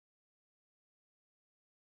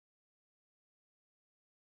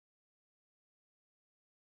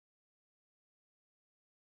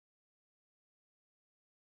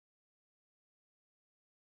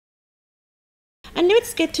And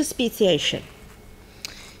let's get to speciation.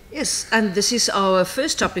 Yes, and this is our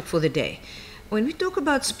first topic for the day. When we talk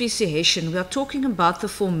about speciation, we are talking about the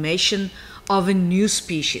formation of a new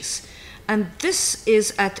species. And this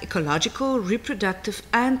is at ecological, reproductive,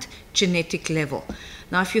 and genetic level.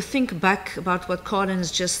 Now, if you think back about what Colin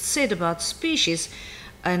has just said about species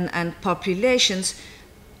and populations,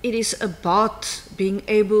 it is about being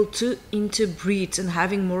able to interbreed and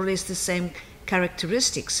having more or less the same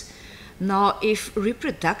characteristics. Now, if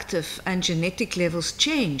reproductive and genetic levels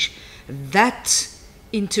change, that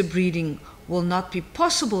interbreeding will not be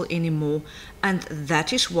possible anymore, and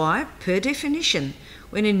that is why, per definition,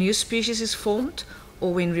 when a new species is formed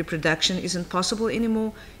or when reproduction isn't possible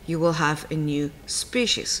anymore, you will have a new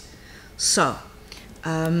species. So,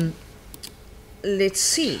 let's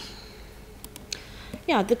see.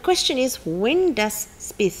 Yeah, the question is, when does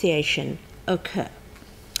speciation occur?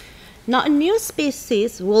 Now, a new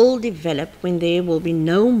species will develop when there will be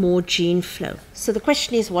no more gene flow. So the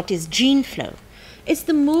question is, what is gene flow? It's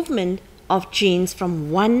the movement of genes from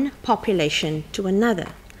one population to another.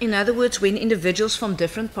 In other words, when individuals from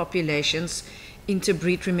different populations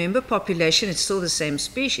interbreed, remember population, it's still the same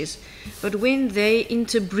species, but when they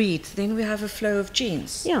interbreed, then we have a flow of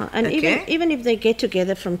genes. Yeah, and okay? even if they get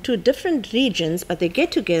together from two different regions, but they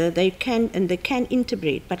get together, they can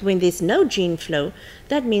interbreed. But when there's no gene flow,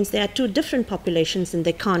 that means there are two different populations and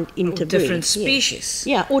they can't interbreed. Different species.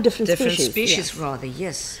 Yeah, or different species yeah. rather,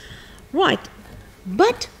 yes. Right,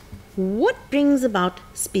 but what brings about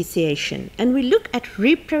speciation? And we look at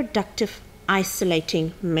reproductive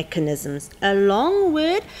isolating mechanisms, a long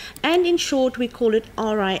word, and in short we call it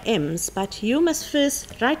RIMs, but you must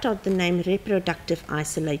first write out the name reproductive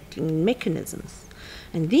isolating mechanisms.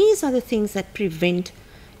 And these are the things that prevent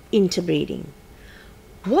interbreeding.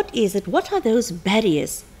 What is it? What are those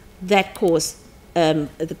barriers that cause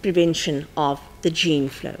the prevention of the gene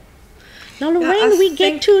flow? Now, Lorraine, we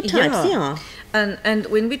get two types, yeah. And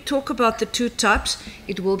when we talk about the two types,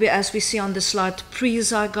 it will be, as we see on the slide,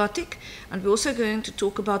 pre-zygotic, and we're also going to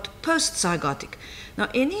talk about post-zygotic. Now,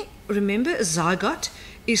 remember, a zygote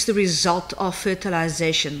is the result of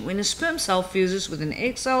fertilization. When a sperm cell fuses with an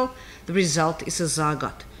egg cell, the result is a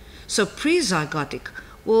zygote. So pre-zygotic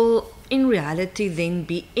will, in reality, then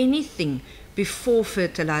be anything before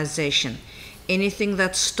fertilization. Anything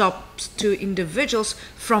that stops two individuals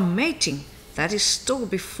from mating, that is still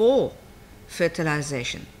before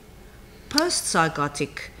fertilization.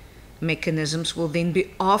 Post-zygotic mechanisms will then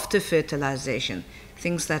be after fertilization,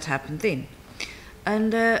 things that happen then.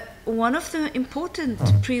 And one of the important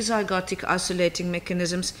pre-zygotic isolating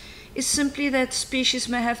mechanisms is simply that species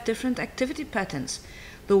may have different activity patterns.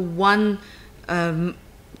 The one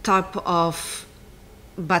type of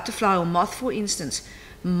butterfly or moth, for instance,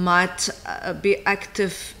 might be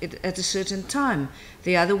active at a certain time.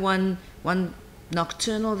 The other one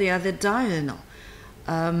nocturnal, the other diurnal.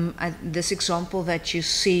 This example that you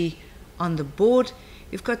see on the board,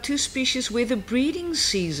 you've got two species where the breeding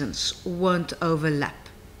seasons won't overlap.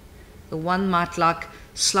 The one might like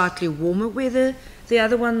slightly warmer weather, the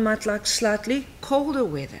other one might like slightly colder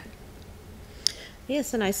weather.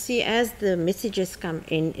 Yes, and I see as the messages come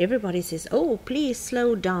in, everybody says, oh, please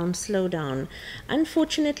slow down, slow down.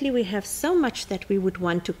 Unfortunately, we have so much that we would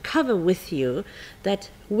want to cover with you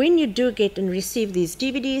that when you do get and receive these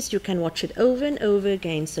DVDs, you can watch it over and over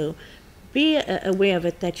again. So be aware of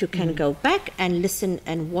it, that you can go back and listen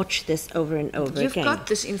and watch this over and over again. You've got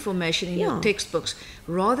this information in your textbooks.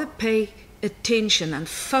 Rather pay attention and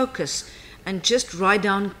focus and just write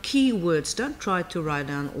down keywords. Don't try to write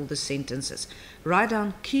down all the sentences. Write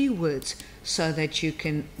down keywords so that you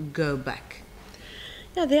can go back.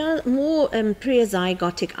 Now, there are more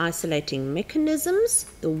pre-zygotic isolating mechanisms.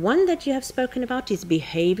 The one that you have spoken about is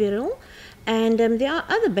behavioral, and there are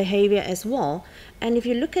other behavior as well. And if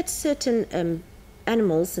you look at certain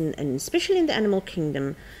animals, and especially in the animal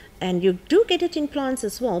kingdom, and you do get it in plants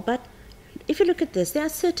as well, but if you look at this, there are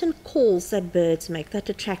certain calls that birds make that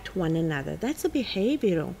attract one another. That's a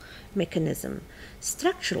behavioral mechanism.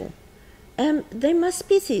 Structural. They must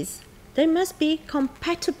be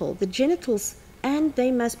compatible, the genitals, and they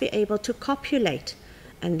must be able to copulate.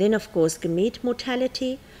 And then, of course, gamete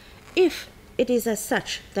mortality. If it is as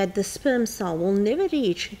such that the sperm cell will never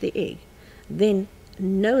reach the egg, then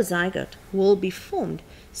no zygote will be formed.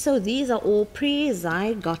 So these are all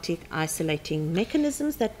pre-zygotic isolating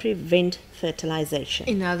mechanisms that prevent fertilization.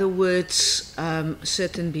 In other words,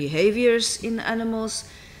 certain behaviors in animals,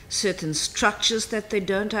 certain structures that they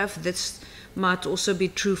don't have. This might also be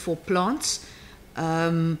true for plants.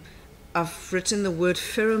 I've written the word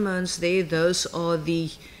pheromones there. Those are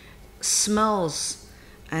the smells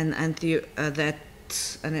and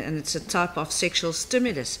it's a type of sexual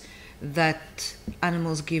stimulus that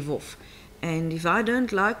animals give off. And if I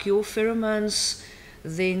don't like your pheromones,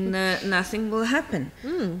 then nothing will happen.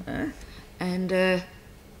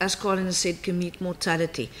 As Colin has said, gamete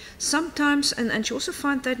mortality. Sometimes, and you also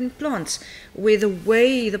find that in plants, where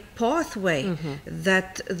the pathway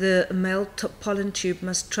that the male pollen tube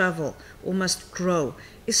must travel or must grow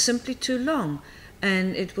is simply too long,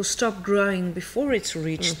 and it will stop growing before it's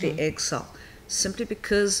reached the egg cell, simply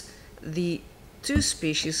because the two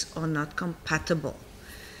species are not compatible.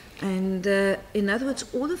 And in other words,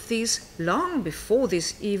 all of these, long before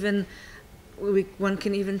this even, one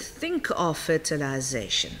can even think of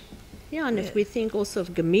fertilization. Yeah, and if we think also of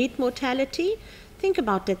gamete mortality, think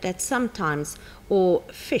about it that sometimes, or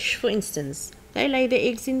fish, for instance, they lay their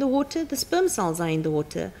eggs in the water, the sperm cells are in the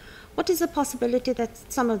water. What is the possibility that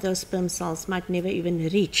some of those sperm cells might never even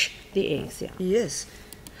reach the eggs? Yeah. Yes.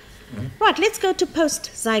 Right, let's go to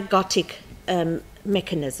post-zygotic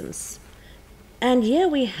mechanisms. And here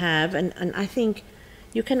we have, and I think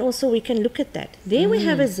we can look at that. There we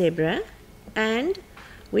have a zebra, and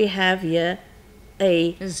we have here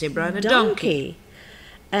a zebra and a donkey.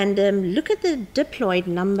 And look at the diploid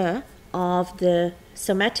number of the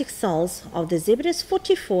somatic cells of the zebra is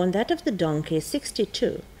 44, and that of the donkey is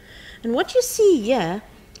 62. And what you see here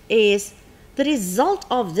is the result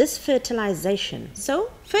of this fertilization.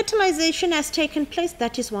 So fertilization has taken place,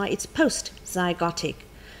 that is why it's post-zygotic.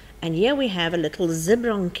 And here we have a little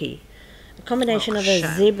zebronchi, a combination of a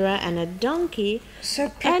zebra and a donkey. So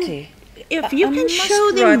pretty. And if you can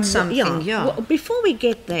show them something, before we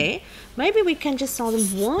get there, maybe we can just tell them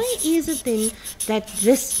why is it then that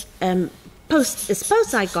this is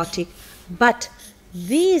post-zygotic, but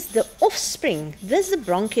the offspring, this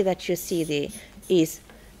zebronchi that you see there, is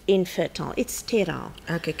infertile. It's sterile.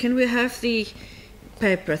 Okay, can we have the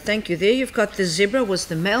paper? Thank you. There you've got the zebra was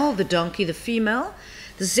the male, the donkey the female.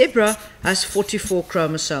 The zebra has 44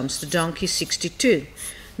 chromosomes, the donkey 62.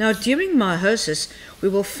 Now, during meiosis, we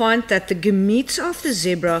will find that the gametes of the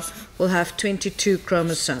zebra will have 22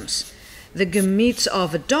 chromosomes. The gametes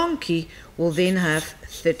of a donkey will then have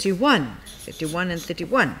 31 and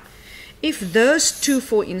 31. If those two,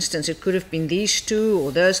 for instance, it could have been these two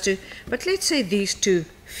or those two, but let's say these two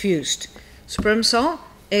fused, sperm cell,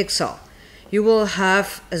 egg cell, you will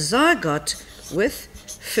have a zygote with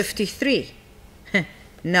 53.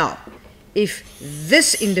 Now, if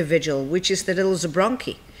this individual, which is the little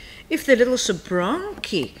zebronchi, if the little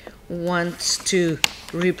zebronchi wants to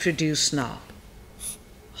reproduce now,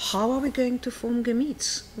 how are we going to form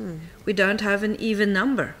gametes? We don't have an even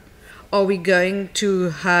number. Are we going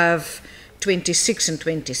to have 26 and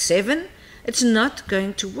 27? It's not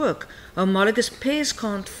going to work. Homologous pairs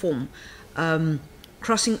can't form.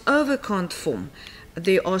 Crossing over can't form.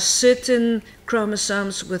 There are certain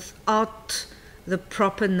chromosomes without the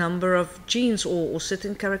proper number of genes or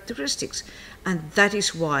certain characteristics. And that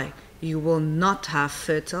is why you will not have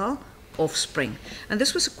fertile offspring. And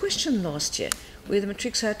this was a question last year where the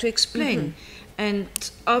Matrics had to explain. And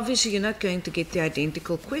obviously you're not going to get the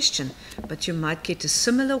identical question, but you might get a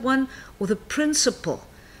similar one or the principle.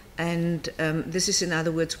 And this is, in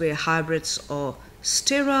other words, where hybrids are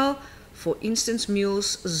sterile. For instance,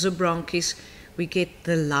 mules, zebronchis, we get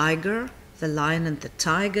the liger, the lion and the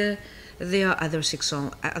tiger. There are other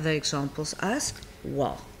examples as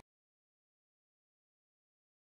well.